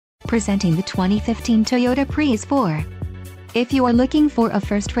Presenting the 2015 Toyota Prius 4. If you are looking for a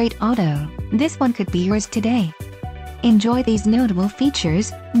first-rate auto, this one could be yours today. Enjoy these notable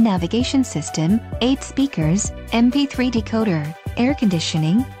features: navigation system, 8 speakers, MP3 decoder, air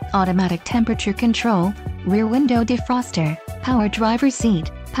conditioning, automatic temperature control, rear window defroster, power driver's seat,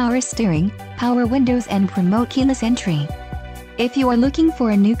 power steering, power windows and remote keyless entry. If you are looking for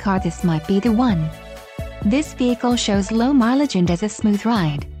a new car, this might be the one. This vehicle shows low mileage and has a smooth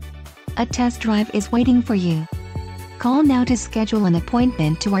ride. A test drive is waiting for you. Call now to schedule an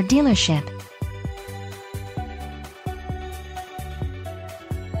appointment to our dealership.